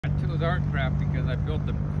ArtCraft because I built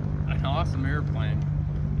an awesome airplane,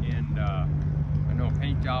 and I know a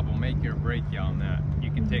paint job will make you or break you on that.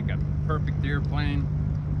 You can take a perfect airplane,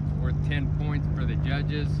 it's worth 10 points for the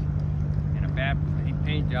judges, and a bad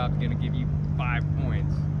paint job is going to give you 5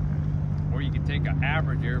 points. Or you can take an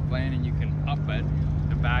average airplane and you can up it,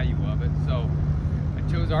 the value of it. So I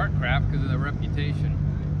chose ArtCraft because of the reputation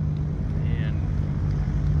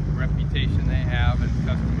they have and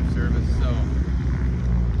customer service. So,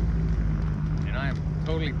 and I am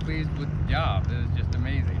totally pleased with the job. It was just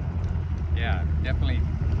amazing. Yeah, definitely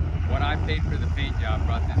what I paid for the paint job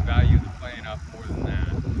brought this value of the plane up more than that.